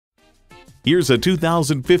Here's a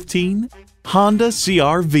 2015 Honda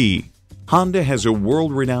CR-V. Honda has a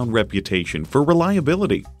world-renowned reputation for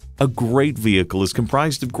reliability. A great vehicle is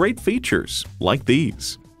comprised of great features like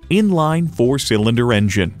these: inline 4-cylinder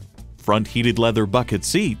engine, front heated leather bucket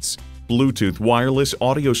seats, Bluetooth wireless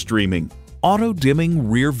audio streaming, auto-dimming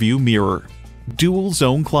rear view mirror, dual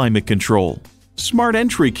zone climate control, smart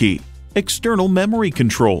entry key, external memory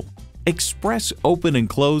control, express open and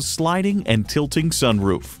close sliding and tilting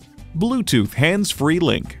sunroof, Bluetooth hands-free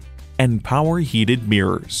link, and power heated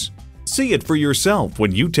mirrors. See it for yourself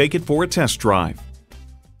when you take it for a test drive.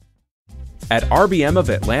 At RBM of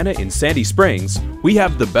Atlanta in Sandy Springs, we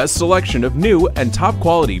have the best selection of new and top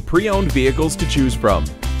quality pre-owned vehicles to choose from.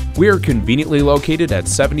 We are conveniently located at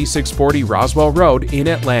 7640 Roswell Road in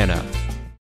Atlanta.